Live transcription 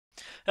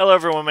Hello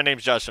everyone, my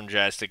name's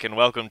JoshJrumJrastick, and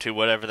welcome to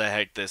whatever the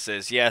heck this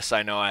is. Yes,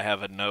 I know I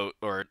have a note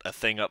or a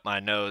thing up my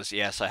nose.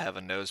 Yes, I have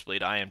a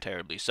nosebleed. I am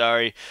terribly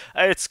sorry.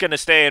 It's gonna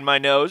stay in my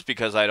nose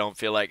because I don't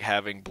feel like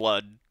having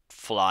blood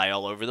fly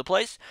all over the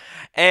place.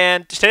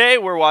 And today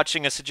we're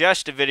watching a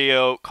suggested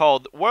video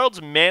called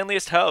World's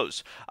Manliest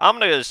Hose. I'm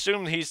gonna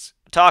assume he's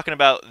talking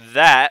about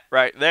that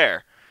right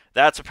there.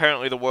 That's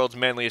apparently the world's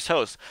manliest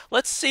hose.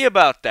 Let's see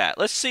about that.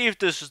 Let's see if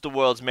this is the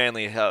world's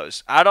manliest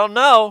hose. I don't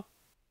know.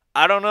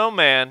 I don't know,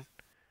 man.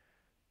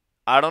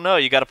 I don't know.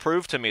 You got to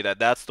prove to me that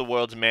that's the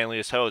world's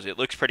manliest hose. It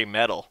looks pretty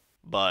metal,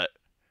 but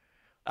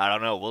I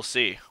don't know. We'll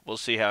see. We'll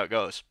see how it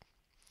goes.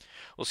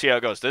 We'll see how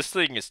it goes. This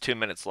thing is 2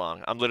 minutes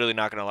long. I'm literally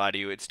not going to lie to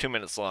you. It's 2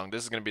 minutes long.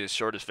 This is going to be the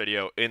shortest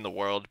video in the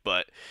world,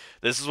 but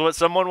this is what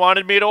someone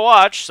wanted me to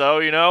watch, so,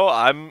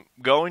 I'm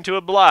going to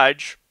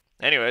oblige.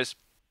 Anyways,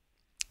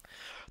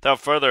 without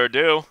further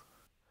ado,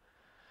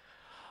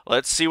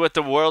 let's see what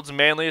the world's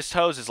manliest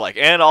hose is like.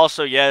 And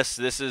also, yes,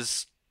 this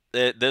is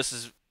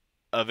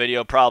a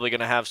video probably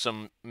gonna have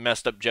some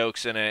messed up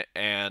jokes in it,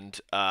 and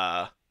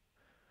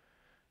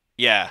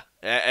yeah.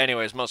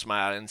 Anyways, most of my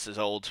audience is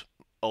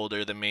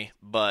older than me,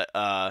 but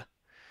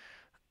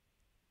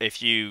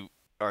if you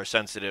are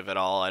sensitive at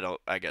all,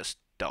 I guess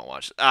don't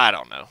watch it. I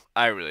don't know.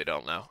 I really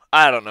don't know.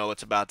 I don't know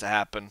what's about to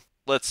happen.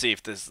 Let's see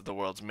if this is the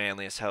world's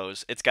manliest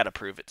hose. It's got to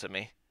prove it to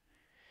me.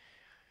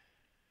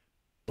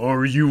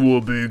 Are you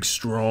a big,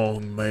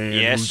 strong man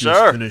Yes, who just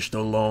sir. finished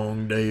a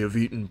long day of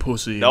eating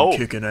pussy No. and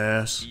kicking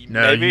ass?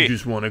 Now Maybe. you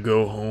just want to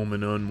go home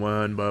and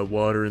unwind by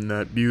watering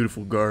that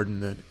beautiful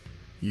garden that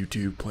you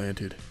two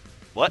planted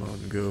What?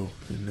 long ago,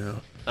 and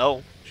now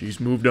Oh. she's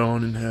moved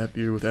on and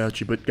happier without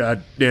you, but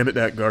god damn it,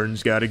 that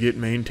garden's gotta get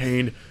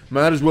maintained.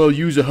 Might as well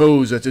use a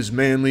hose that's as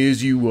manly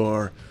as you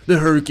are. The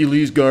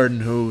Hercules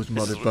garden hose,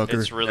 motherfucker.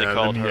 It's really Now,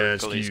 called let me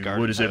ask Hercules you,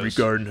 garden what does every hose.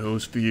 garden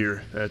hose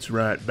fear? That's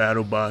right,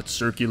 BattleBot's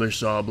circular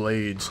saw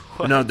blades.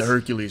 But not the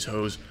Hercules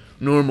hose.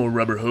 Normal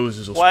rubber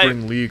hoses will Why-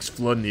 spring leaks,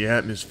 flooding the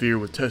atmosphere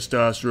with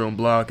testosterone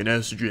block and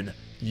estrogen.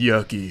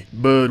 Yucky.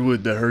 But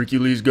with the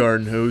Hercules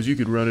garden hose, you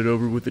could run it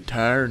over with a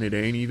tire and it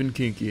ain't even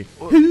kinky.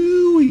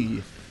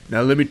 Hooey!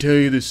 Now let me tell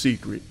you the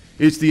secret.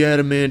 It's the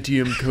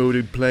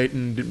adamantium-coated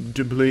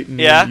platinum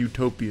Yeah?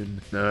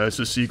 utopian. Now that's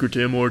the secret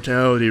to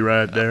immortality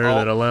right there Oh.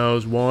 that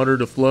allows water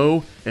to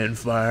flow and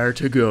fire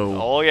to go.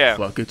 Oh, yeah.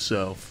 Fuck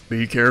itself.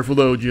 Be careful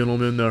though,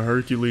 gentlemen. The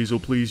Hercules will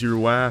please your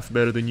wife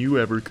better than you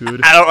ever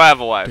could. I don't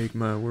have a wife. Take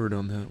my word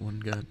on that one.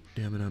 God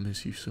damn it, I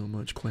miss you so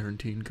much.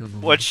 Clarentine, come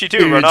on. What'd she do,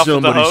 run Did off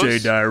with the somebody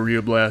hose? say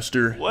diarrhea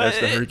blaster? What? That's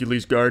the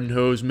Hercules garden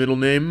hose middle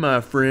name,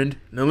 my friend.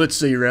 Now let's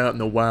say you're out in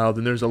the wild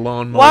and there's a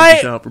lawnmower Why-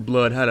 just out for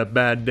blood, had a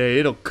bad day.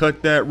 It'll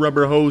cut that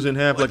rubber hose in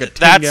half like a 10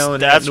 That's- gallon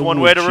that's hat in a one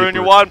wood way to ruin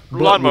your chipper.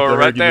 But lawnmower with the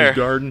right Hercules there.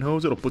 garden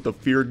hose, it'll put the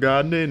fear of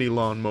God in any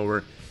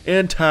lawnmower.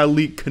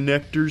 Anti-leak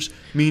connectors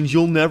means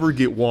you'll never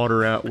get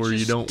water out where you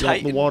Just don't want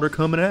tighten- the water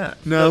coming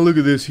at. Now look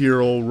at this here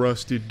old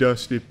rusty,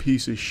 dusty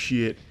piece of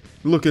shit.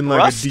 Looking like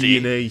Rusty? a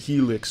DNA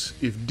helix.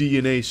 If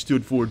DNA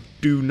stood for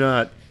do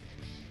not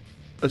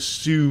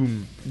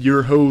assume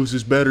your hose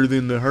is better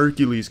than the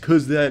Hercules,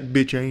 cause that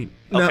bitch ain't.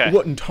 Okay. Now,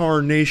 what in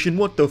tarnation?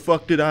 What the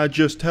fuck did I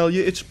just tell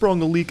you? It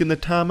sprung a leak in the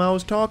time I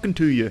was talking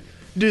to you.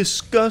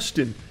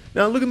 Disgusting.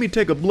 Now look at me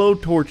take a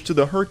blowtorch to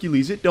the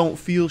Hercules. It don't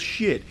feel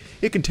shit.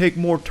 It can take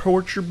more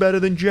torture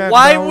better than Jack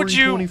Why Bauer would in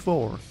you-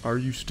 24. Are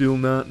you still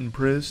not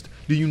impressed?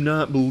 Do you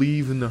not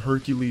believe in the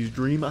Hercules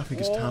dream? I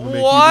think it's time to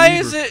make Why you a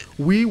is believer. it-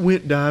 We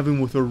went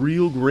diving with a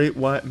real great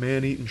white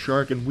man-eating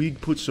shark, and we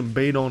put some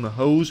bait on the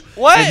hose.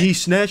 What? And he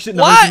snatched it, and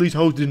What? the Hercules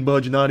hose didn't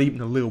budge, not even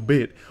a little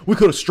bit. We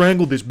could have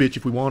strangled this bitch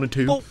if we wanted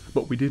to,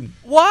 but we didn't.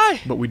 Why?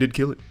 But we did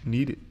kill it and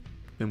eat it.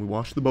 And we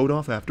washed the boat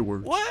off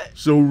afterwards. What?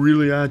 So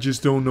really, I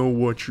just don't know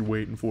what you're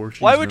waiting for.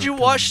 She's Why would not you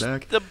coming wash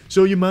back. the-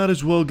 So you might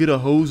as well get a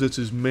hose that's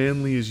as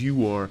manly as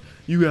you are.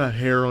 You got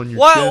hair on your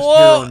What? chest, Whoa.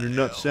 hair on your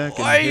nutsack, and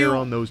Why are you hair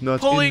on those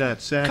nuts in pulling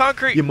that sack.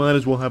 concrete- You might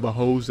as well have a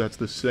hose that's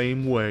the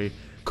same way.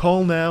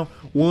 Call now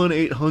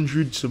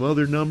 1-800 some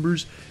other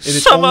numbers, and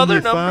it's Some only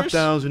other numbers?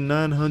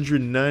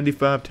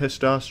 5,995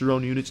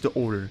 testosterone units to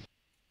order.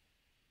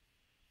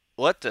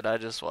 What did I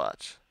just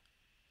watch?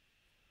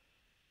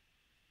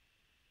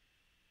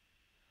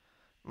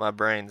 My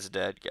brain's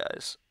dead,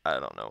 guys. I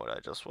don't know what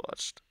I just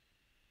watched.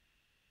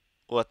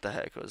 What the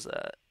heck was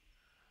that?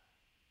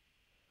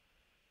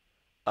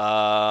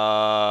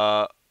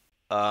 Uh,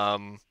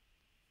 um,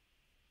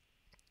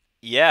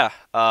 yeah,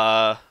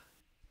 the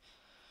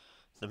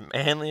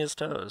manliest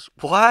toes.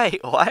 Why?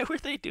 Why were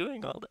they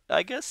doing all that?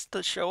 I guess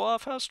to show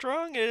off how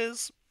strong it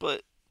is,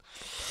 but.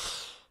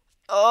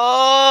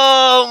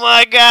 Oh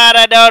my god,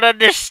 I don't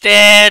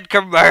understand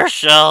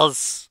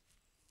commercials.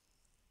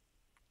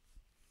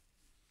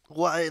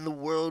 Why in the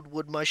world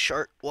would my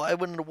shark? Why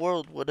in the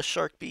world would a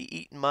shark be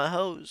eating my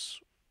hose?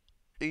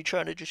 Are you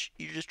trying to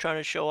you're just trying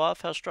to show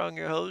off how strong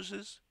your hose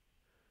is?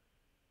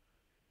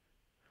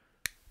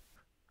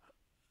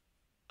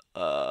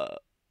 Uh,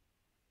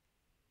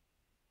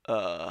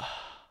 uh,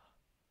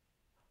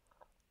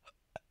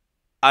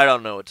 I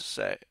don't know what to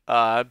say.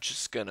 I'm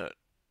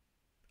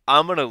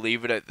gonna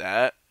leave it at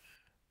that.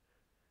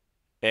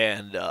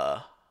 And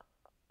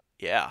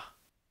yeah,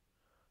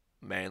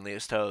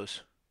 manliest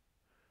hose.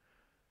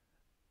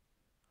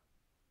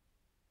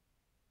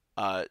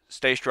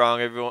 Stay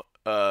strong, everyone.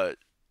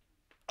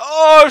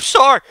 Oh,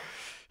 sorry.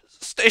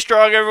 Stay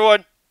strong,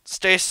 everyone.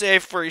 Stay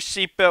safe. Wear your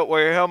seatbelt.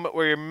 Wear your helmet.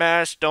 Wear your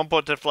mask. Don't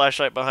put the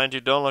flashlight behind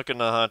you. Don't look in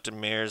the haunted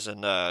mirrors.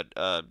 And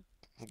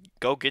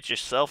go get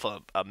yourself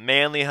a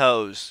manly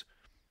hose.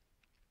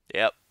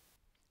 Yep.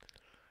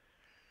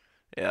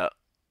 Yep.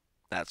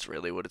 That's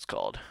really what it's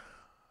called.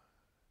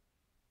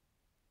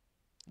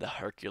 The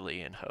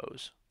Herculean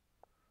hose.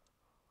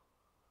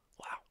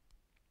 Wow.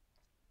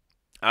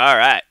 All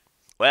right.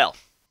 Well,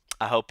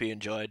 I hope you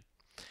enjoyed.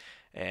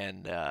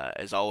 And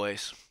as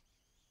always,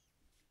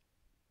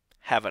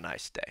 have a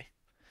nice day.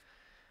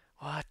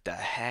 What the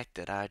heck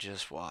did I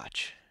just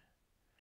watch?